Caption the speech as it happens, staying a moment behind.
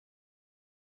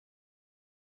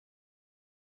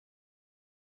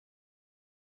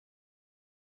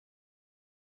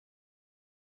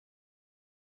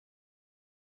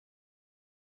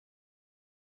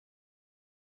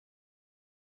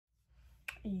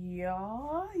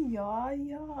Y'all.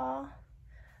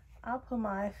 I put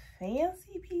my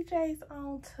fancy PJs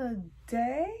on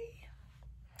today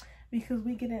because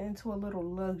we getting into a little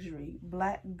luxury,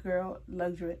 black girl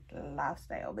luxury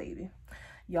lifestyle, baby.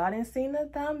 Y'all didn't see the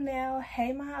thumbnail.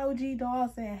 Hey, my OG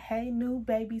dolls, and hey, new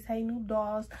babies, hey, new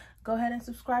dolls. Go ahead and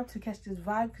subscribe to catch this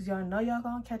vibe, because y'all know y'all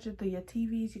gonna catch it through your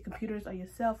TVs, your computers, or your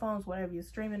cell phones, whatever you're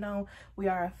streaming on. We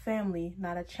are a family,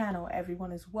 not a channel.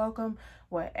 Everyone is welcome,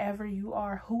 wherever you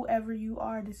are, whoever you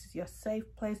are. This is your safe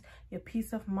place, your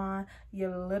peace of mind,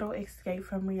 your little escape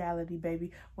from reality,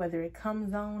 baby. Whether it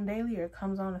comes on daily or it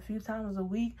comes on a few times a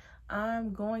week,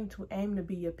 I'm going to aim to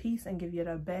be your peace and give you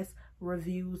the best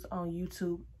reviews on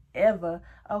YouTube ever.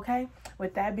 Okay,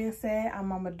 with that being said, I'm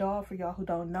Mama Doll for y'all who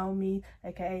don't know me,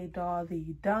 aka Doll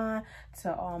the Don.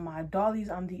 To all my dollies,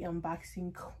 I'm the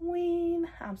unboxing queen.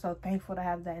 I'm so thankful to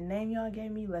have that name y'all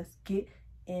gave me. Let's get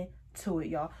into it,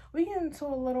 y'all. We get into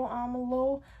a little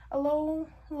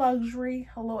luxury,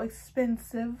 a little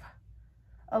expensive,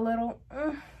 a little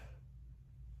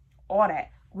all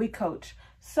that. We coach.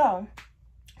 So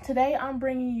today I'm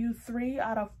bringing you 3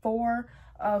 out of 4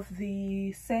 of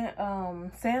the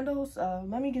sandals.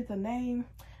 Let me get the name.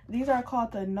 These are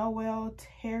called the Noelle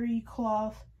terry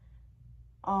cloth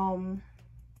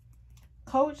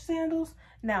coach sandals.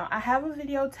 Now I have a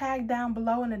video tagged down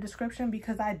below in the description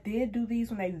because I did do these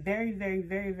when they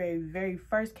very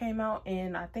first came out,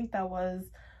 and I think that was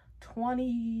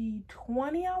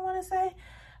 2020, I want to say.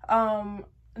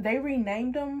 They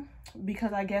renamed them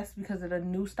because of the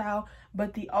new style,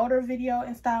 but the older video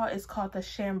and style is called the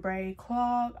chambray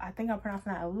clog. I think I'm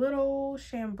pronouncing that a little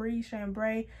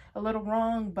chambray a little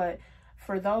wrong, but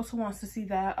for those who wants to see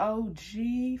that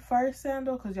OG first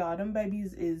sandal, because y'all, them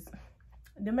babies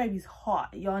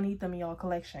hot. Y'all need them in y'all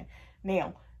collection.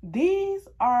 Now these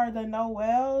are the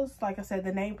Noelles. Like I said,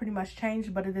 the name pretty much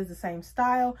changed, but it is the same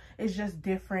style. It's just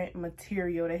different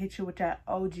material. They hit you with that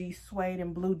OG suede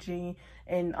and blue jean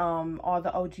and all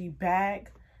the OG bag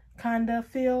kind of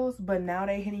feels, but now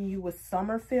they're hitting you with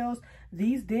summer feels.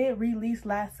 These did release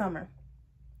last summer,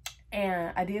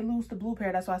 and I did lose the blue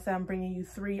pair. That's why I said I'm bringing you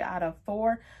 3 out of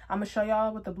 4. I'm gonna show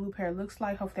y'all what the blue pair looks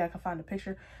like. Hopefully I can find a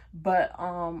picture, but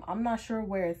I'm not sure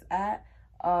where it's at.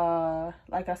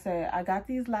 Like I said, I got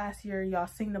these last year. Y'all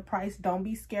seen the price. Don't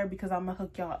be scared because I'm gonna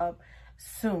hook y'all up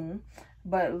soon,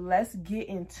 but let's get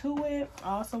into it.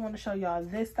 I also want to show y'all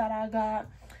this that I got.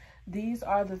 These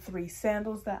are the 3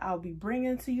 sandals that I'll be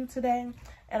bringing to you today,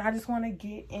 and I just want to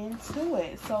get into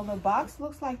it. So the box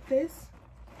looks like this,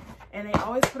 and they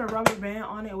always put a rubber band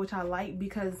on it, which I like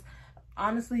because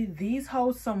honestly these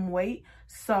hold some weight,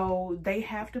 so they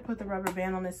have to put the rubber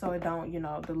band on it so it don't,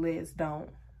 the lids don't,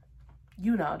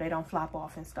 they don't flop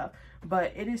off and stuff.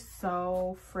 But it is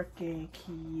so freaking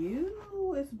cute.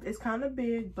 It's kind of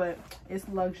big, but it's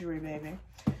luxury, baby.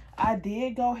 I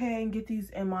did go ahead and get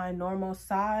these in my normal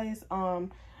size.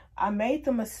 I made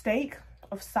the mistake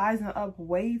of sizing up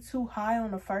way too high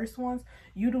on the first ones.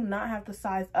 You do not have to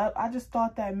size up. I just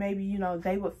thought that maybe,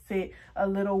 they would fit a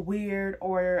little weird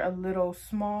or a little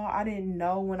small. I didn't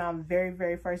know when I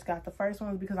very first got the first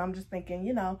ones, because I'm just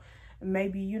thinking,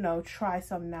 maybe, try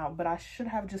something out. But I should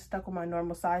have just stuck with my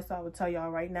normal size. So I would tell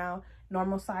y'all right now,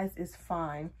 normal size is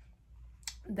fine.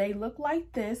 They look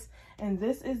like this, and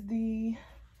this is the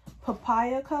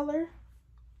papaya color,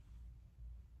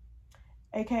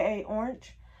 aka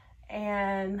orange.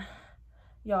 And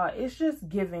y'all, it's just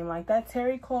giving. Like, that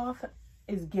terry cloth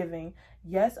is giving.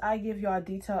 Yes, I give y'all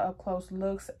detail up close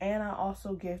looks, and I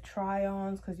also give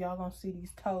try-ons, because y'all gonna see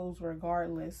these toes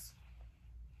regardless.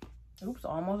 Oops,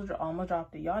 almost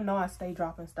dropped it. Y'all know I stay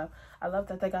dropping stuff. I love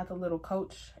that they got the little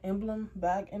coach emblem,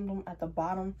 bag emblem at the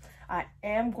bottom. I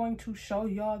am going to show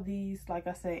y'all these, like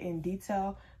I said, in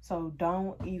detail, so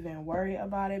don't even worry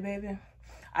about it, baby.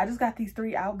 I just got these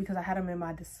 3 out because I had them in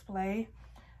my display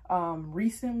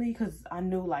recently, because I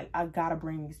knew, like, I gotta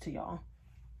bring these to y'all.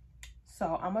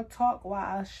 So I'm gonna talk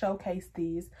while I showcase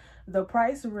these. The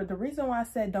price, the reason why I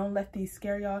said don't let these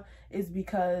scare y'all is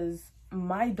because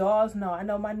my dolls know. I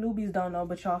know my newbies don't know,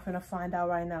 but y'all finna find out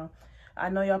right now. I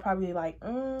know y'all probably like,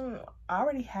 I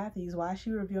already have these. Why is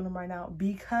she revealing them right now?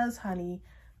 Because, honey,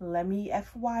 let me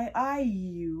FYI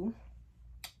you,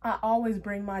 I always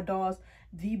bring my dolls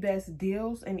the best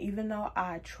deals. And even though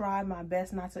I try my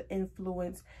best not to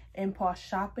influence impulse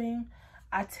shopping,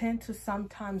 I tend to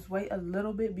sometimes wait a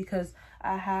little bit because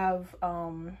I have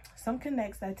some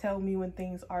connects that tell me when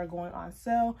things are going on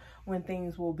sale, when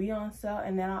things will be on sale.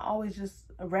 And then I always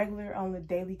just regular on the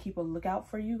daily keep a lookout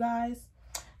for you guys.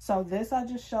 So this, I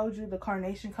just showed you the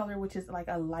carnation color, which is like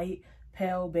a light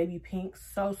pale baby pink.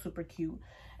 So super cute.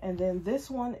 And then this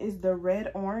one is the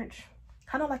red orange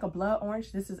kind of like a blood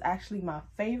orange. This is actually my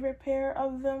favorite pair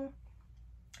of them.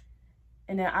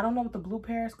 And then I don't know what the blue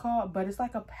pair is called, but it's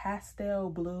like a pastel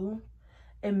blue.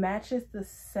 It matches the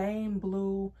same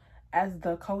blue as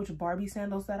the Coach Barbie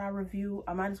sandals that I review.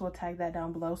 I might as well tag that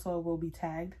down below so it will be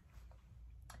tagged.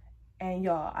 And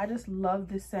y'all, I just love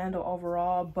this sandal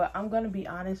overall, but I'm gonna be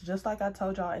honest, just like I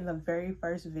told y'all in the very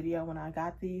first video when I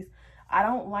got these, I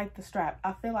don't like the strap.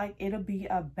 I feel like it'll be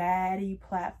a baddie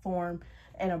platform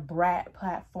and a brat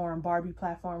platform, Barbie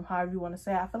platform, however you want to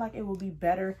say it. I feel like it would be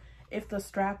better if the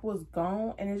strap was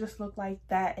gone and it just looked like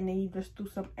that, and then you just threw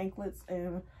some anklets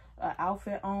and an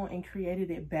outfit on and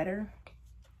created it better.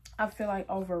 I feel like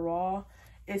overall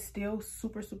it's still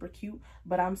super, super cute,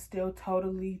 but I'm still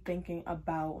totally thinking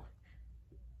about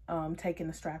taking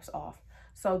the straps off.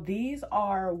 So these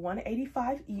are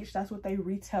 $185 each. That's what they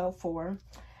retail for.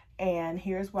 And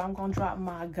here's where I'm gonna drop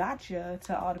my gotcha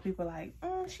to all the people like,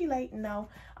 she late. No,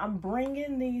 I'm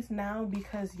bringing these now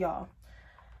because y'all,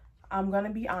 I'm gonna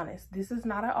be honest, this is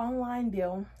not an online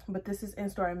deal, but this is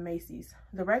in-store at Macy's.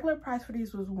 The regular price for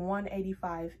these was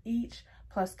 $185 each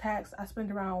plus tax. I spent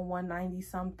around $190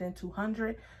 something,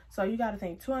 $200. So you got to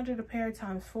think, $200 a pair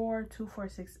times 4, 2, 4,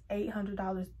 6,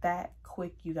 $800 that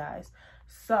quick, you guys.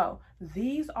 So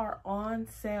these are on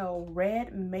sale,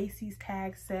 red Macy's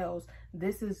tag sales.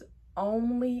 This is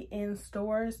only in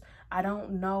stores. I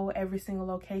don't know every single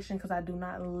location because I do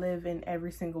not live in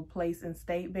every single place and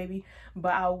state, baby,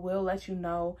 but I will let you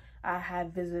know. I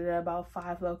had visited about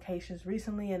 5 locations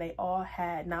recently, and they all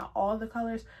had, not all the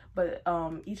colors, but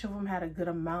each of them had a good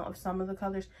amount of some of the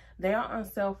colors. They are on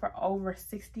sale for over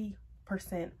 60%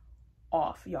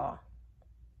 off, y'all.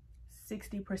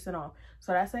 60% off.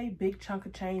 So that's a big chunk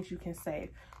of change you can save.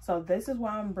 So this is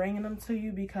why I'm bringing them to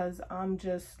you, because I'm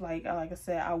just like I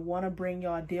said, I want to bring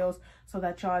y'all deals so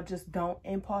that y'all just don't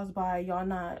impulse buy. Y'all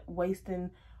not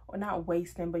wasting, or not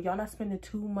wasting, but y'all not spending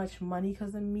too much money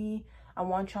because of me. I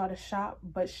want y'all to shop,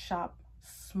 but shop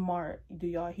smart. Do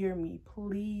y'all hear me?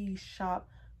 Please shop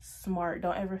smart.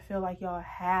 Don't ever feel like y'all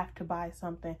have to buy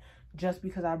something just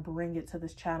because I bring it to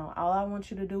this channel. All I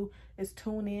want you to do is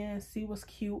tune in, see what's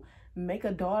cute, make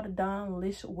a doll to don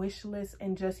wish list,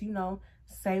 and just, you know,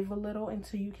 save a little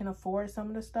until you can afford some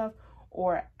of the stuff,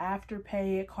 or after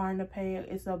pay it, Klarna pay it.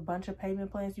 It's a bunch of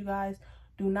payment plans, you guys.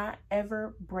 Do not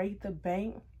ever break the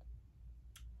bank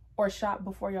or shop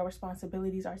before your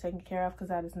responsibilities are taken care of, because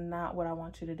that is not what I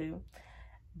want you to do.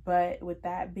 But with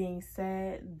that being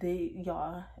said,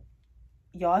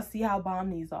 y'all see how bomb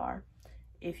these are.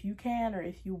 If you can, or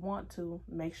if you want to,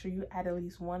 make sure you add at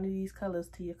least one of these colors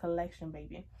to your collection,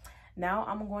 baby. Now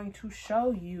I'm going to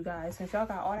show you guys, since y'all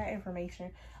got all that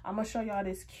information, I'm gonna show y'all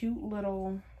this cute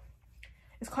little,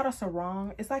 it's called a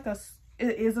sarong. It's like it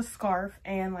is a scarf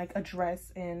and like a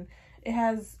dress, and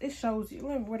it shows you,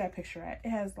 where that picture at, it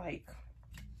has like,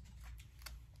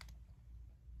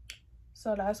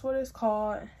 so that's what it's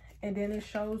called. And then it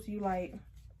shows you like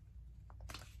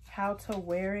how to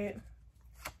wear it.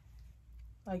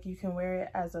 Like you can wear it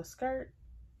as a skirt.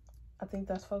 I think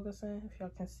that's focusing, if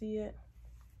y'all can see it.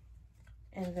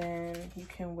 And then you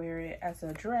can wear it as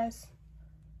a dress.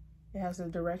 It has a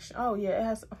direction. Oh yeah, it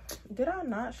has, did I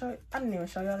not show, I didn't even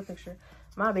show y'all the picture.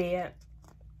 My bad.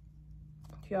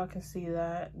 If y'all can see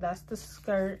that, that's the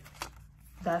skirt.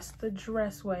 That's the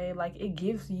dress way. Like it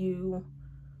gives you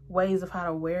ways of how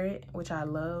to wear it, which I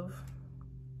love.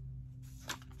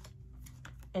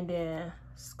 And then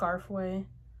scarf way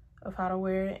of how to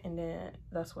wear it, and then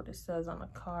that's what it says on the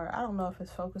card. I don't know if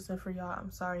it's focusing for y'all.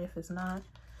 I'm sorry if it's not,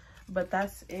 but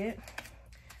that's it.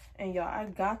 And y'all, I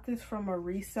got this from a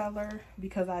reseller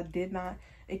because I did not,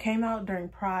 it came out during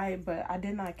Pride, but I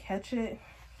did not catch it.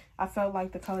 I felt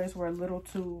like the colors were a little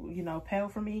too, you know, pale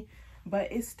for me,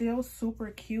 but it's still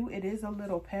super cute. It is a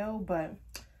little pale, but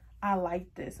I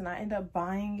like this, and I ended up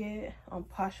buying it on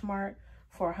Poshmark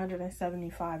for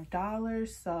 $175.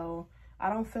 So I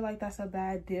don't feel like that's a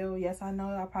bad deal. Yes, I know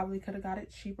I probably could have got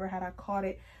it cheaper had I caught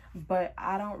it, but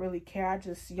I don't really care. I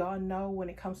just, y'all know when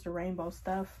it comes to rainbow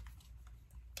stuff,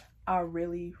 I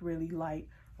really, really like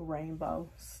rainbow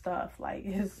stuff. Like,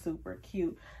 it's super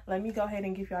cute. Let me go ahead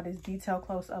and give y'all this detail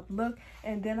close-up look,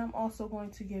 and then I'm also going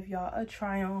to give y'all a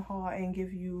try-on haul and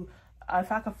give you,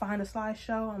 if I can find a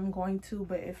slideshow, I'm going to,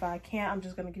 but if I can't, I'm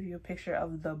just going to give you a picture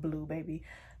of the blue, baby.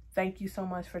 Thank you so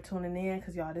much for tuning in,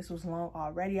 because y'all, this was long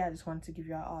already. I just wanted to give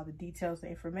y'all all the details, the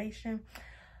information.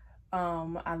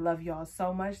 I love y'all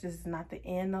so much. This is not the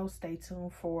end though. Stay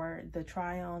tuned for the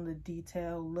try on, the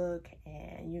detail look,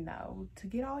 and you know, to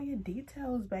get all your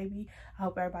details, baby. I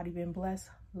hope everybody been blessed,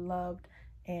 loved,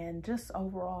 and just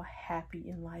overall happy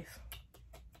in life.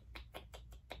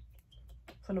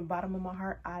 from the bottom of my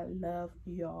heart, I love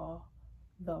y'all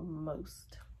the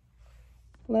most.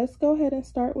 Let's go ahead and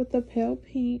start with the pale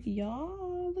pink.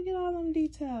 Y'all, look at all them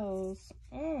details.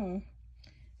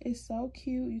 It's so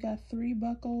cute. You got 3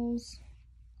 buckles.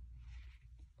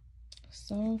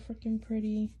 So freaking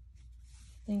pretty.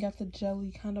 Then you got the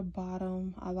jelly kind of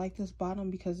bottom. I like this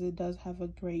bottom because it does have a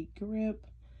great grip.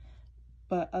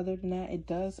 But other than that, it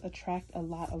does attract a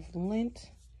lot of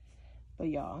lint. But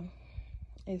y'all,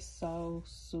 it's so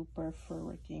super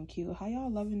freaking cute. How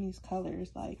y'all loving these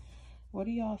colors? Like, what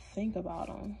do y'all think about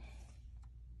them?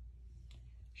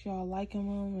 Is y'all liking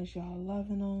them? Is y'all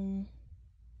loving them?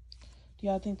 Do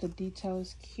y'all think the detail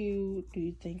is cute? Do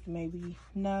you think maybe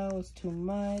no, it's too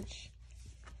much?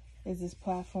 Is this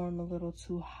platform a little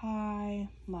too high?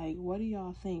 Like, what do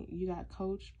y'all think? You got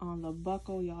Coach on the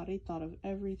buckle. Y'all, they thought of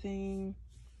everything.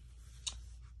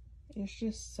 It's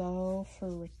just so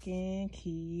freaking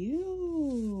cute.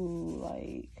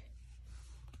 Like,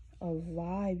 a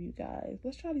vibe, you guys.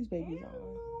 Let's try these babies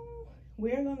on.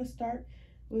 We're going to start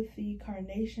with the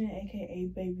Carnation, aka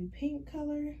Baby Pink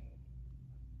color.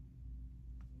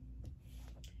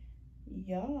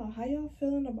 Y'all, how y'all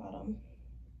feeling about them?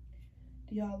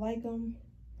 Do y'all like them?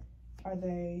 Are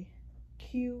they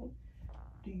cute?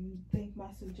 Do you think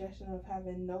my suggestion of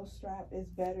having no strap is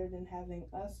better than having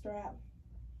a strap?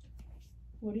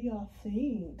 What do y'all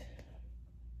think?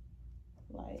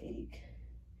 Like,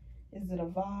 is it a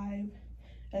vibe?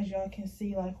 As y'all can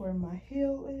see, like where my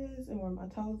heel is and where my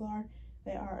toes are,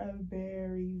 they are a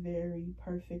very, very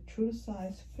perfect true to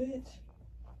size fit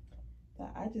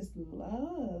that I just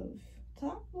love.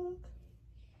 Top look.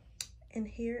 And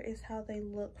here is how they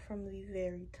look from the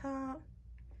very top.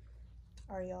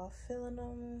 Are y'all feeling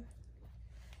them?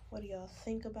 What do y'all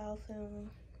think about them?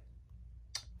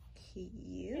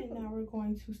 Cute. And now we're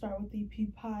going to start with the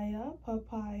papaya,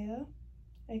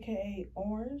 aka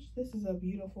orange. This is a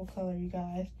beautiful color, you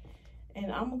guys.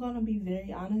 And I'm gonna be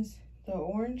very honest, the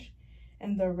orange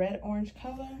and the red orange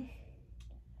color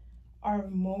are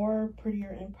more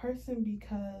prettier in person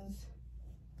because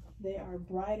they are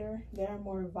brighter. They are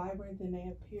more vibrant than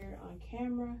they appear on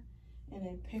camera and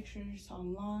in pictures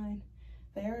online.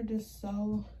 They are just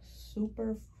so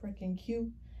super freaking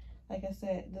cute. Like I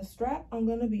said, the strap, I'm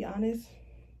gonna be honest,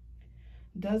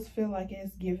 does feel like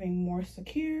it's giving more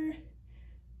secure,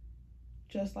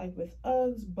 just like with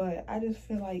Uggs, but I just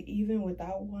feel like even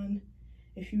without one,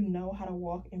 if you know how to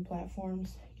walk in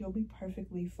platforms, you'll be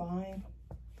perfectly fine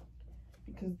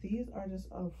because these are just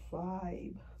a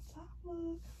vibe. Top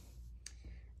look.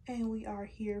 And we are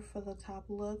here for the top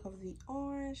look of the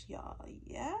orange, y'all.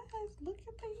 Yes, look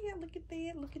at that, look at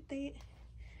that, look at that.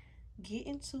 Get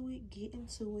into it, get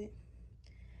into it.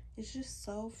 It's just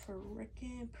so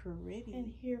freaking pretty.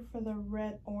 And here for the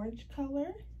red orange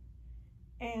color.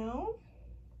 Ow.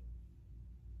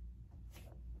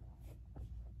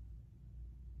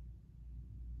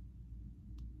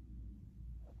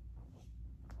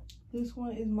 This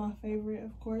one is my favorite,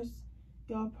 of course.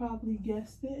 Y'all probably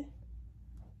guessed it.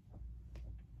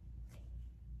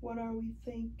 What are we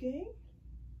thinking?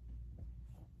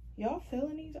 Y'all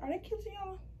feeling these? Are they cute to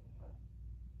y'all?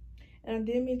 And I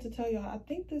did mean to tell y'all, I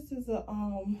think this is a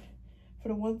for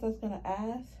the ones that's gonna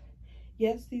ask.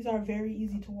 Yes, these are very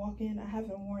easy to walk in. I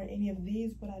haven't worn any of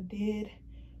these, but I did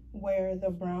wear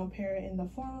the brown pair in the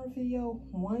former video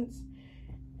once,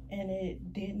 and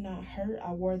it did not hurt.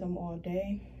 I wore them all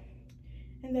day,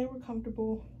 and they were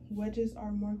comfortable. Wedges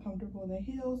are more comfortable than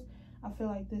heels. I feel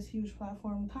like this huge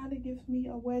platform kind of gives me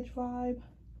a wedge vibe.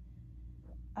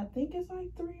 I think it's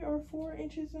like 3 or 4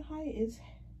 inches in height.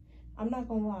 I'm not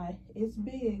gonna lie, it's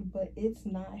big, but it's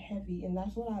not heavy, and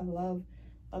that's what I love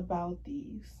about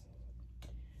these.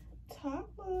 Top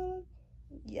look.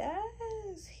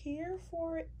 Yes, here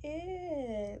for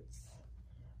it.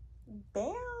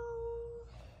 Bam.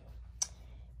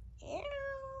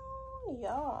 Ew.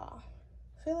 Y'all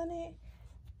feeling it?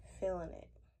 Feeling it.